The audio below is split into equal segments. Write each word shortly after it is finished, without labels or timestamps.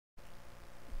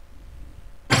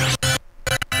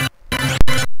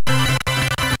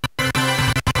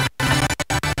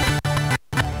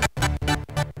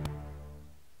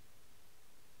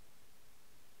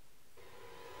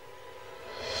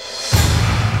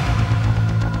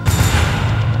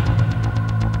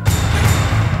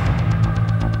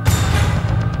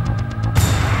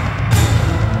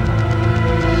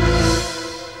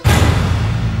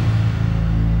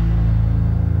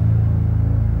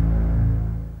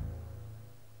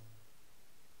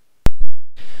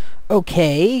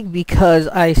okay because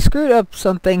I screwed up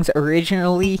some things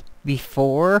originally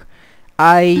before.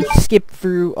 I skipped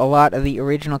through a lot of the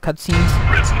original cutscenes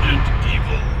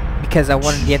because I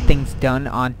wanted to get things done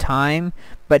on time.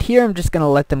 But here I'm just going to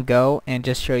let them go and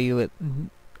just show you it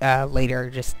later.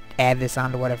 Just add this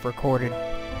onto what I've recorded.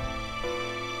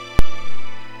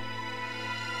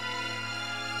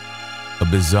 A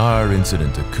bizarre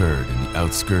incident occurred in the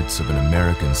outskirts of an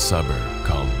American suburb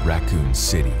called Raccoon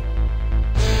City.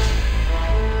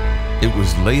 It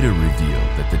was later revealed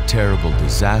that the terrible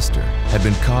disaster had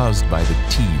been caused by the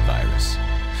T virus,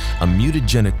 a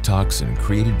mutagenic toxin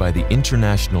created by the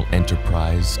international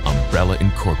enterprise Umbrella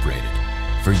Incorporated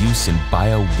for use in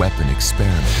bioweapon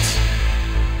experiments.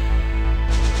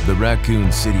 The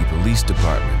Raccoon City Police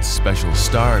Department's Special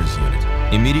Stars Unit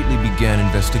immediately began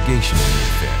investigation in the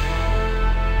affair.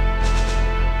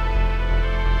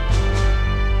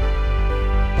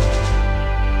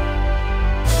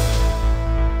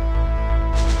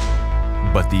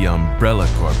 But the Umbrella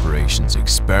Corporation's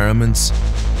experiments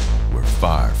were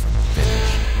far from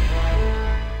finished.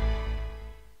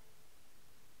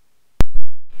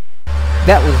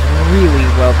 That was really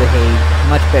well behaved,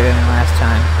 much better than last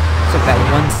time. Except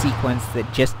that one sequence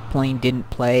that just plain didn't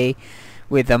play,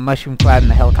 with a mushroom cloud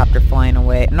and the helicopter flying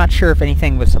away. I'm not sure if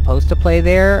anything was supposed to play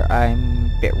there. I'm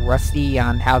a bit rusty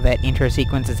on how that intro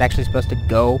sequence is actually supposed to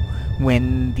go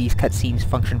when these cutscenes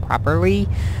function properly,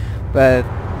 but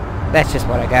that's just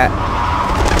what I got.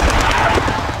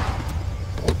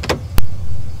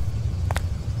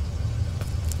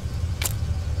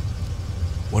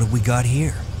 What have we got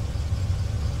here?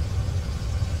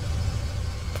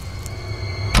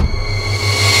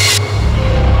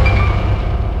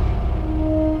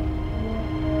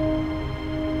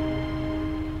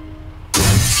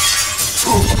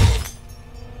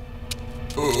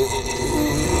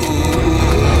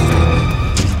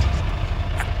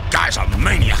 That guy's a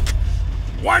maniac.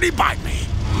 Why'd he bite me?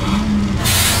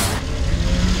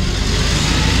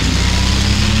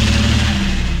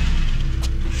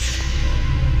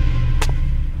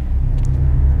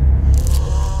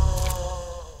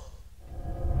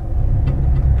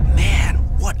 Man,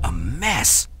 what a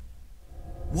mess!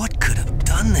 What could have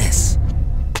done this?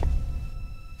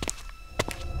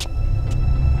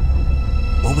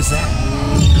 What was that?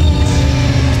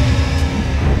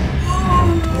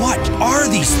 What are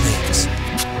these things?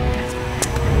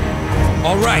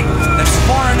 All right, that's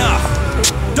far enough.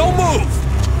 Don't move!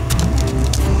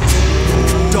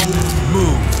 Don't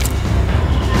move.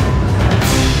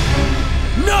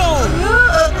 No!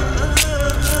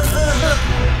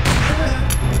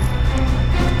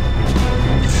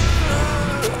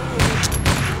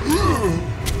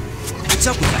 What's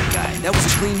up with that guy? That was a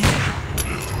clean hit.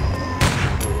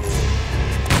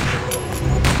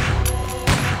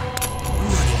 I'm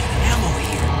running out of ammo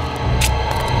here.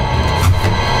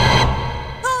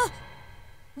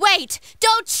 Wait!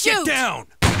 Don't shoot! Get down!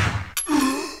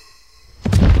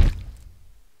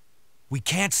 We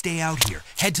can't stay out here.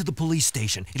 Head to the police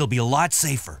station. It'll be a lot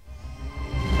safer.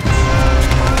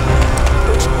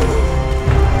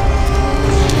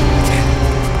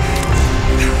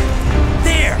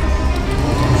 There!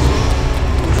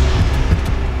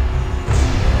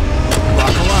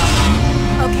 Buckle up.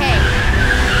 Okay.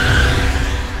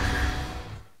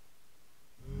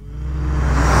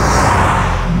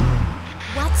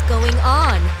 What's going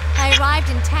on? I arrived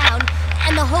in town,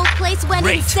 and the whole place went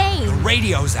Great. insane. The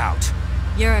radio's out.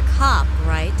 You're a cop,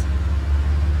 right?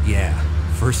 Yeah,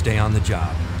 first day on the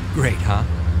job. Great, huh?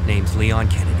 Name's Leon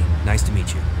Kennedy. Nice to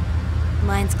meet you.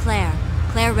 Mine's Claire.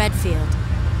 Claire Redfield.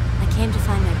 I came to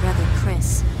find my brother,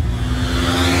 Chris.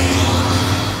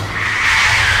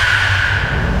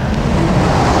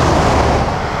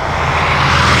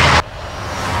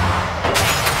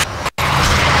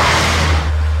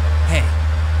 Hey,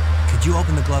 could you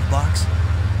open the glove box?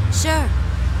 Sure.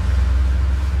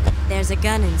 There's a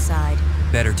gun inside.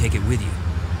 Better take it with you.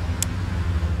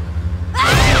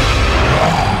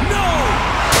 No!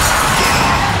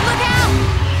 Look out!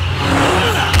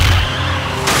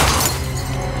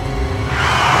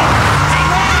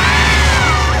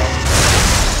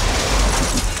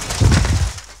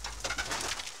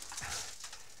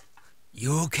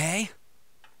 You okay?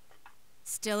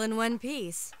 Still in one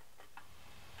piece.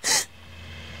 That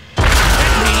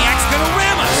maniac's gonna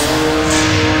ram us!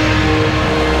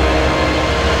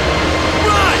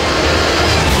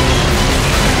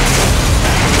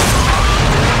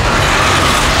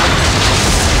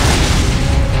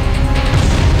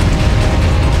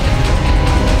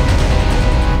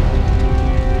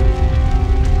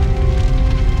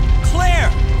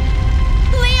 Claire!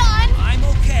 Leon! I'm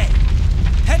okay.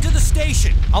 Head to the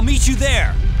station. I'll meet you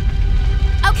there.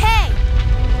 Okay!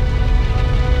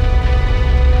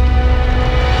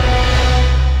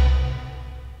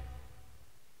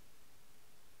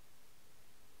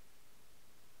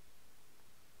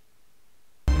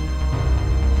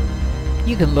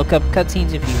 You can look up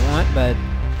cutscenes if you want, but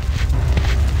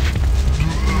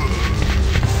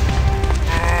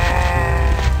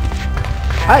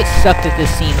I sucked at this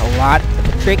scene a lot, but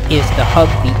the trick is to hug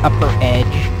the upper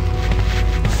edge.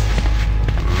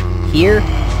 Here,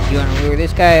 you want to lure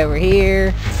this guy over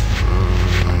here,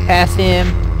 past him,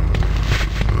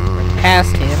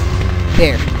 past him,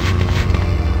 there.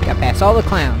 Got past all the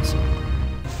clowns.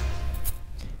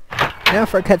 Now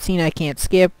for a cutscene I can't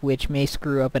skip, which may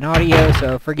screw up an audio,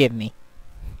 so forgive me.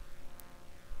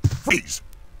 Freeze!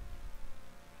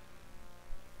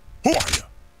 Who are you?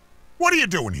 What are you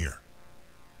doing here?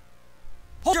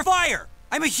 Hold your fire!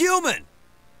 I'm a human!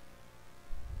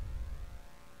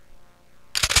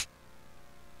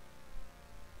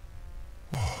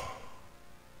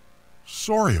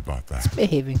 Sorry about that.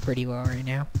 Behaving pretty well right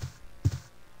now.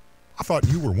 I thought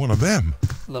you were one of them.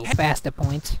 A little fast at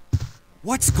points.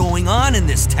 What's going on in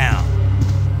this town?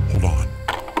 Hold on.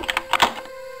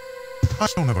 I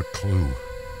don't have a clue.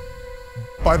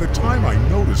 By the time I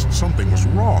noticed something was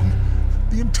wrong,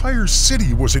 the entire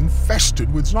city was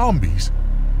infested with zombies.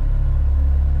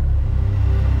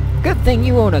 Good thing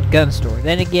you own a gun store.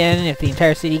 Then again, if the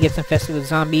entire city gets infested with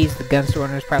zombies, the gun store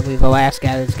owner is probably the last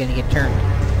guy that's gonna get turned.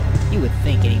 You would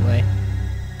think, anyway.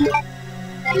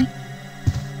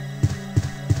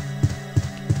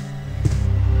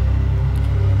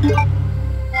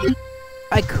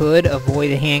 I could avoid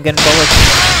the handgun bullets.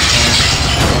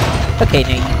 Okay,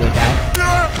 now you go die.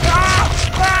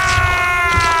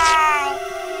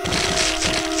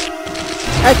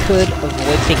 I could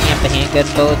avoid picking up the handgun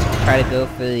bullets and try to go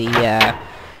for the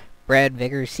Brad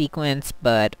Vigor sequence,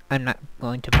 but I'm not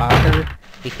going to bother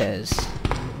because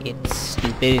it's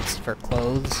stupid. It's for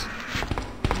clothes.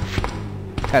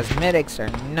 Cosmetics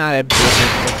are not a big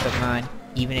interest of mine,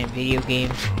 even in video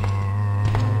games.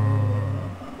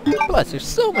 Plus, there's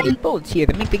so many bullets here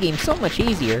that make the game so much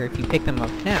easier if you pick them up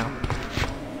now.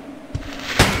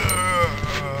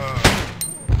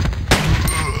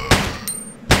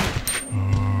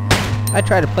 I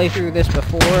tried to play through this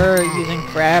before using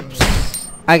traps.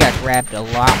 I got grabbed a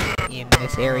lot in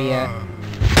this area.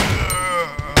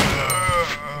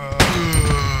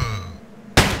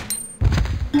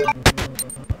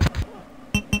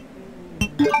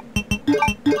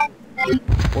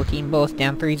 Bullets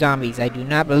down 3 zombies. I do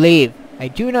not believe. I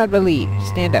do not believe.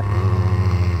 Stand up.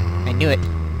 I knew it.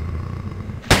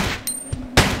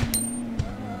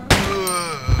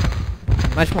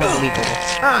 Much more believable.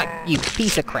 Ah, you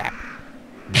piece of crap.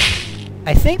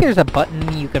 I think there's a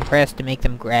button you can press to make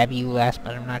them grab you last,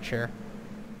 but I'm not sure.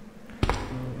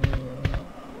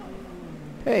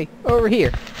 Hey, over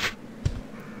here.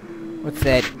 What's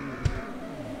that?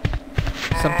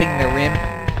 Something in the rim?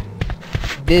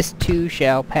 This too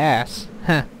shall pass.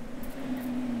 Huh.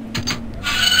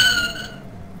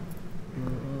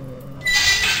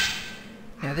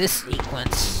 Now this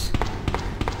sequence,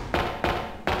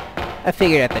 I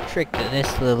figured out the trick to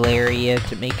this little area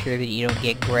to make sure that you don't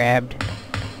get grabbed.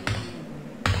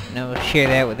 And I will share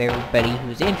that with everybody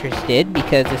who's interested,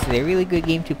 because this is a really good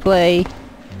game to play,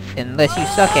 unless you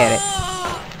suck at it.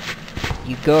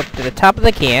 You go up to the top of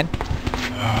the can,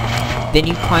 then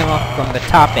you climb off from the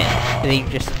top end. And then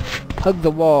you just hug the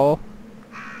wall,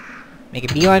 make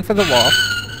a beeline for the wall,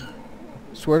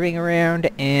 swerving around,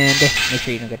 and make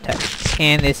sure you don't get touched.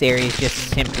 And this area is just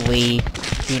simply,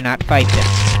 do not fight them.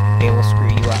 They will screw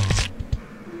you up.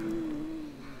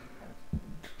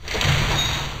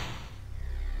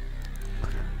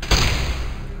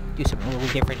 Do something a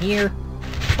little different here.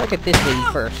 Look at this lady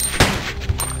first.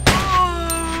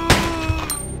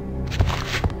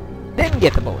 Then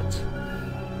get the bullets.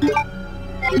 Shoot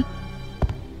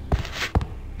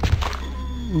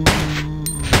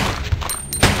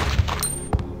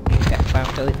that clown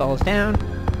until he falls down.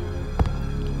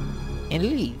 And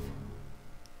leave.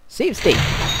 Save state.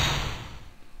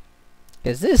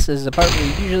 Because this is the part where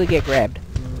you usually get grabbed.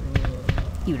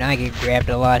 Even I get grabbed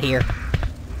a lot here.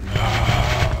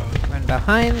 Run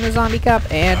behind the zombie cop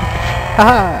and...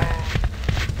 haha!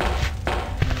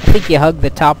 I think you hug the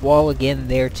top wall again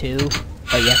there too.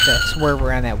 But you have to swerve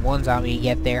around that one zombie to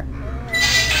get there.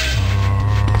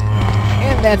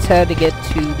 And that's how to get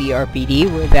to the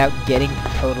RPD without getting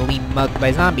totally mugged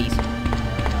by zombies.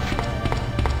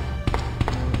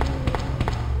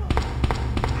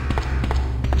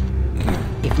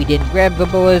 If we didn't grab the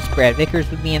bullets, Brad Vickers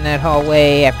would be in that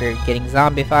hallway after getting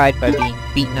zombified by being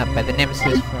beaten up by the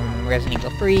Nemesis from Resident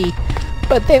Evil 3.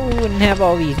 But then we wouldn't have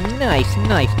all these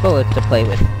nice bullets to play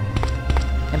with.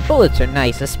 And bullets are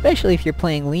nice, especially if you're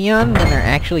playing Leon when they're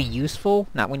actually useful,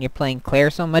 not when you're playing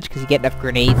Claire so much because you get enough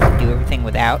grenades to do everything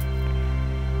without.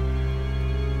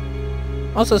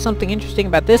 Also, something interesting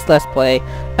about this Let's Play,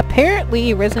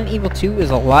 apparently Resident Evil 2 is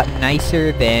a lot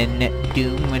nicer than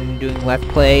Doom when doing Let's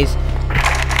Plays.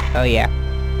 Oh yeah.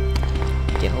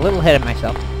 Getting a little ahead of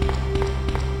myself.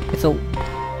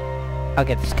 I'll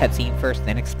get this cutscene first,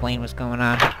 then explain what's going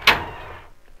on.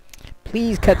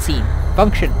 Please, cutscene.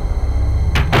 Function.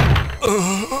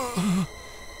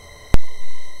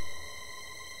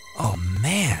 Oh,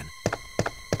 man.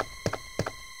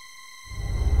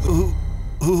 Who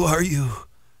are you?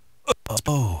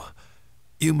 Oh,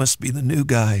 you must be the new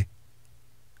guy.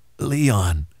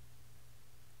 Leon.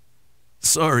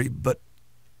 Sorry, but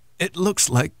it looks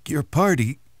like your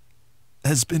party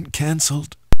has been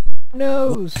cancelled.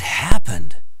 What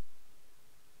happened?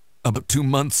 About 2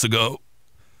 months ago,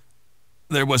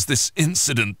 there was this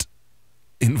incident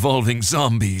involving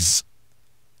zombies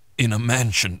in a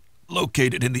mansion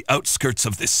located in the outskirts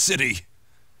of this city.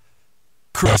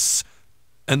 Chris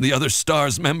and the other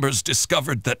STARS members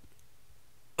discovered that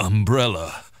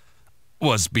Umbrella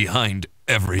was behind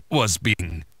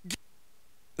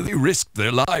They risked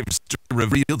their lives to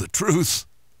reveal the truth,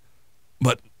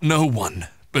 but no one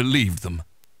believed them.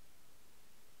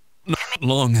 Not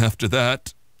long after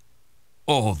that,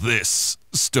 all this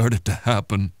started to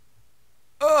happen.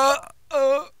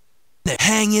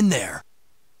 Hang in there.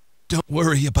 Don't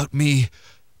worry about me.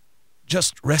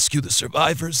 Just rescue the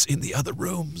survivors in the other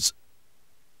rooms.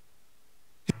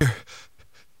 Here,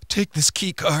 take this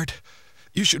key card.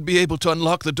 You should be able to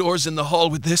unlock the doors in the hall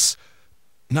with this.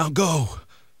 Now go.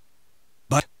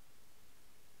 But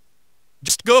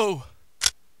just go.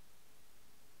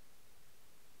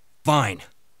 Fine,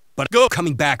 but go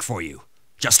coming back for you.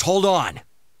 Just hold on.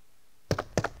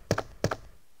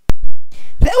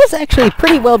 That was actually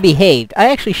pretty well behaved.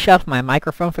 I actually shut off my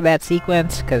microphone for that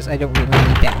sequence, because I don't really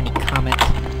need that many comments.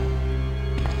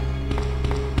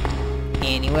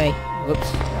 Anyway,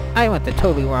 whoops. I went the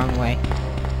totally wrong way.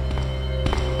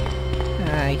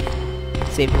 I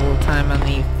saved a little time on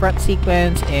the front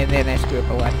sequence, and then I screwed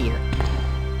up a lot here.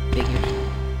 Figures.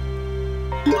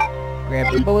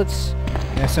 Grab the bullets.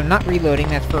 So I'm not reloading,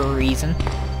 that's for a reason.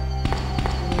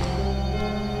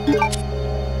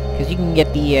 Because you can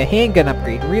get the handgun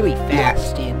upgrade really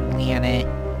fast in Leon A.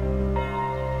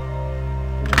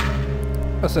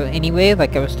 Also, anyway,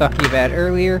 like I was talking about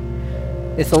earlier,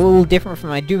 it's a little different from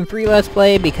my Doom 3 Let's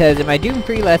Play, because in my Doom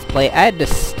 3 Let's Play, I had to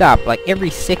stop like every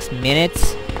 6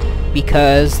 minutes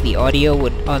because the audio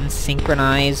would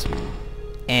unsynchronize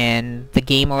and the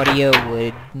game audio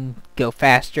would go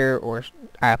faster, or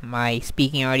my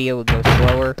speaking audio would go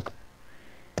slower.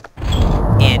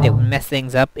 And it would mess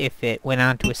things up if it went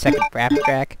on to a second frap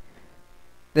track.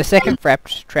 The second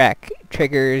frap track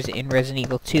triggers in Resident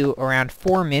Evil 2 around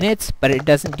 4 minutes, but it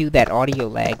doesn't do that audio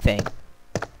lag thing.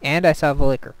 And I saw the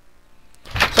liquor.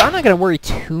 So I'm not going to worry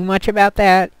too much about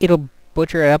that. It'll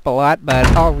butcher it up a lot, but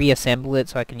I'll reassemble it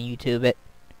so I can YouTube it.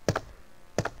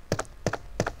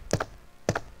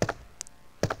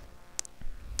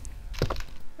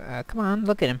 Come on,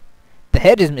 look at him. The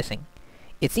head is missing.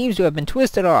 It seems to have been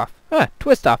twisted off.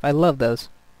 Twist off. I love those.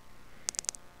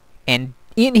 And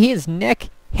in his neck,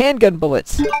 handgun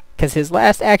bullets. Because his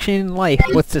last action in life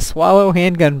was to swallow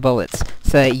handgun bullets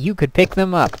so that you could pick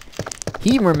them up.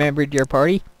 He remembered your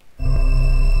party.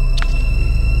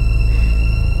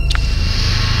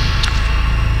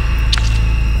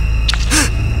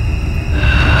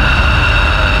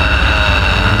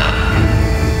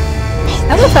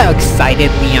 I love how excited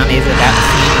Leon is about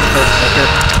seeing his first liquor.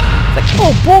 It's like,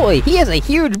 oh boy, he has a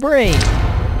huge brain!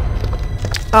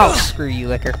 Oh, screw you,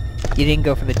 Liquor. You didn't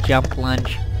go for the jump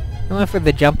lunge. I went for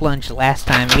the jump lunge last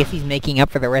time. I guess he's making up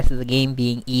for the rest of the game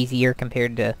being easier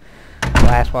compared to the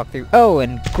last walkthrough. Oh,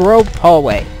 and Grope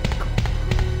Hallway.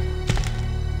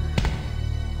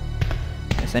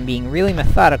 Guess I'm being really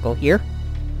methodical here.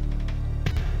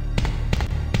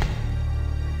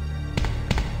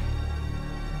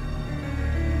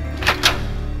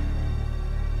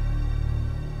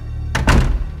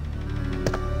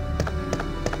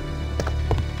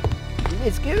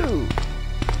 Let's go!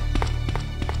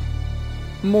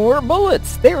 More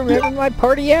bullets! They remembered my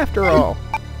party after all!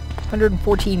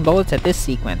 114 bullets at this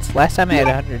sequence. Last time I had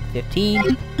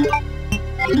 115.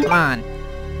 Come on.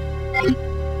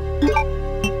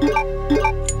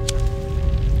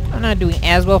 I'm not doing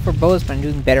as well for bullets, but I'm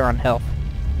doing better on health.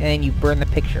 And then you burn the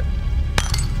picture.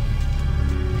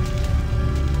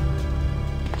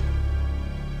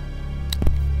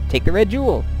 Take the red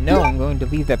jewel. No, I'm going to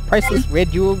leave that priceless red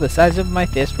jewel the size of my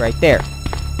fist right there.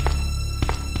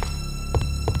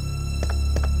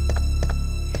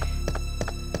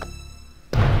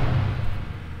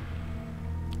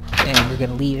 And we're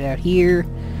gonna leave it out here.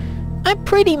 I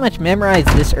pretty much memorized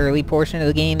this early portion of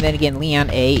the game. Then again, Leon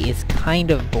A is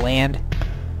kind of bland.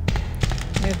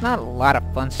 There's not a lot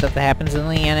of fun stuff that happens in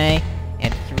Leon A,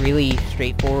 and it's really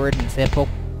straightforward and simple.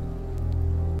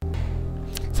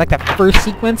 It's like the first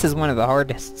sequence is one of the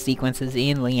hardest sequences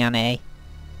in Leon A.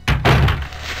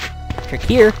 Trick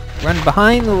here, run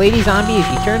behind the lady zombie as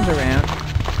she turns around,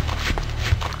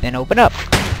 then open up.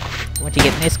 Once you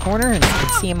get in this corner, and you can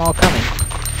see them all coming.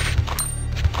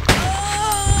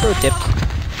 Pro tips.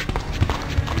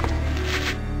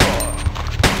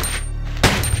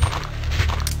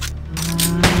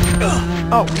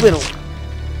 Oh, little.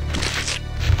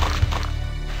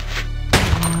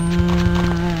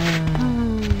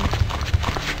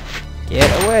 Get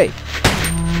away.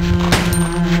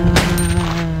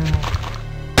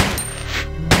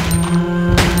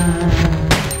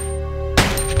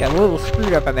 Got a little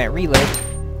screwed up on that reload.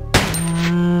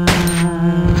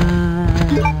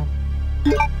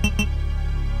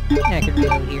 I can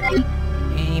reload here.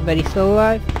 Anybody still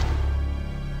alive?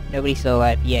 Nobody's still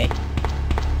alive. Yay.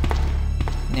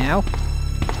 Now,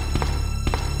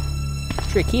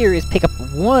 trick here is pick up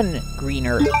one green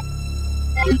herb.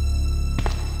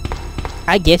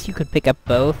 I guess you could pick up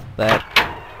both, but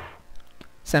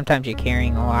sometimes you're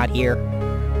carrying a lot here.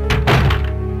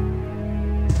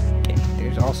 Okay,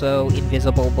 there's also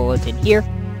invisible bullets in here.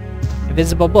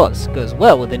 Invisible bullets goes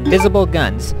well with invisible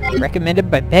guns. Recommended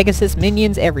by Pegasus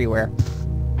minions everywhere.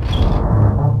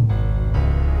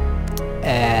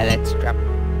 Let's drop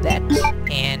that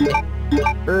and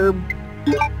herb.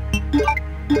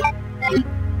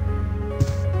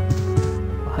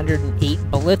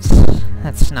 108 bullets.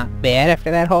 That's not bad after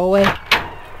that hallway.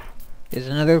 There's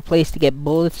another place to get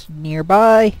bullets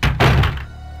nearby.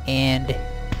 And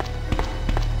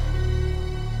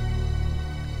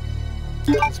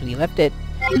as we left it,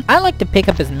 I like to pick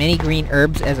up as many green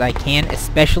herbs as I can,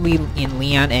 especially in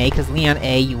Leon A, because Leon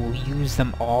A, you will use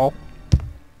them all.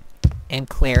 And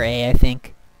Claire A, I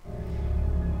think.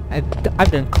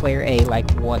 I've done Claire A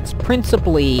like once.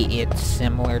 Principally, it's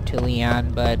similar to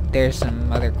Leon, but there's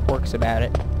some other quirks about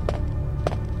it.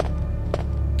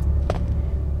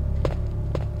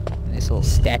 And this little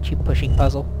statue pushing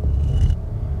puzzle.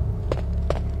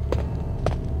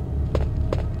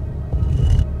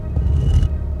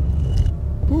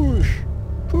 Push,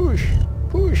 push,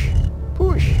 push,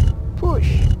 push,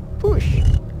 push, push.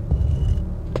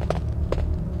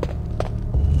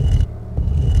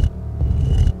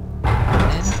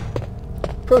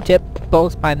 Pro tip,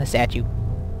 bullets behind the statue.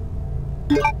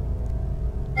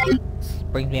 This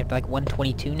brings me up to like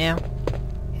 122 now.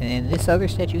 And then this other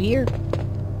statue here.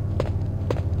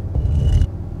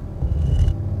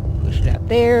 Push it out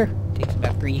there. Takes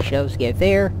about 3 shoves to get it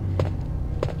there.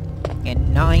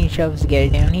 And 9 shoves to get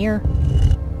it down here.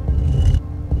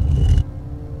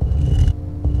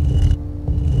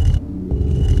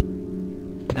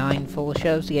 Nine full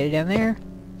shoves to get it down there.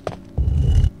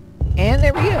 And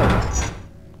there we go.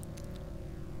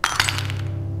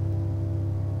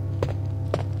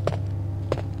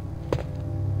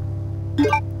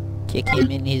 Kick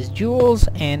him in his jewels,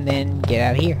 and then get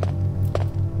out of here.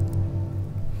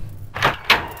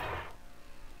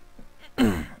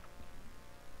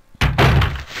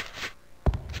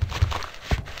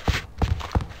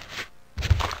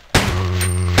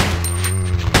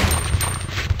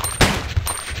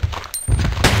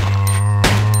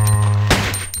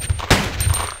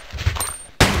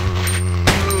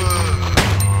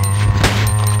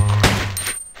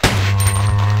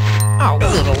 Oh,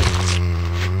 little.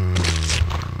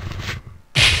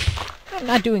 I'm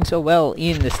not doing so well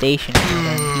in the station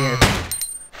here.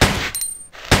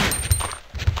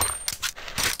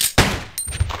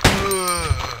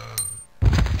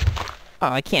 Oh,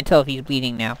 I can't tell if he's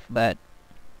bleeding now, but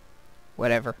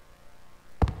whatever.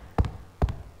 Let's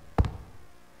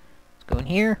go in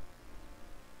here.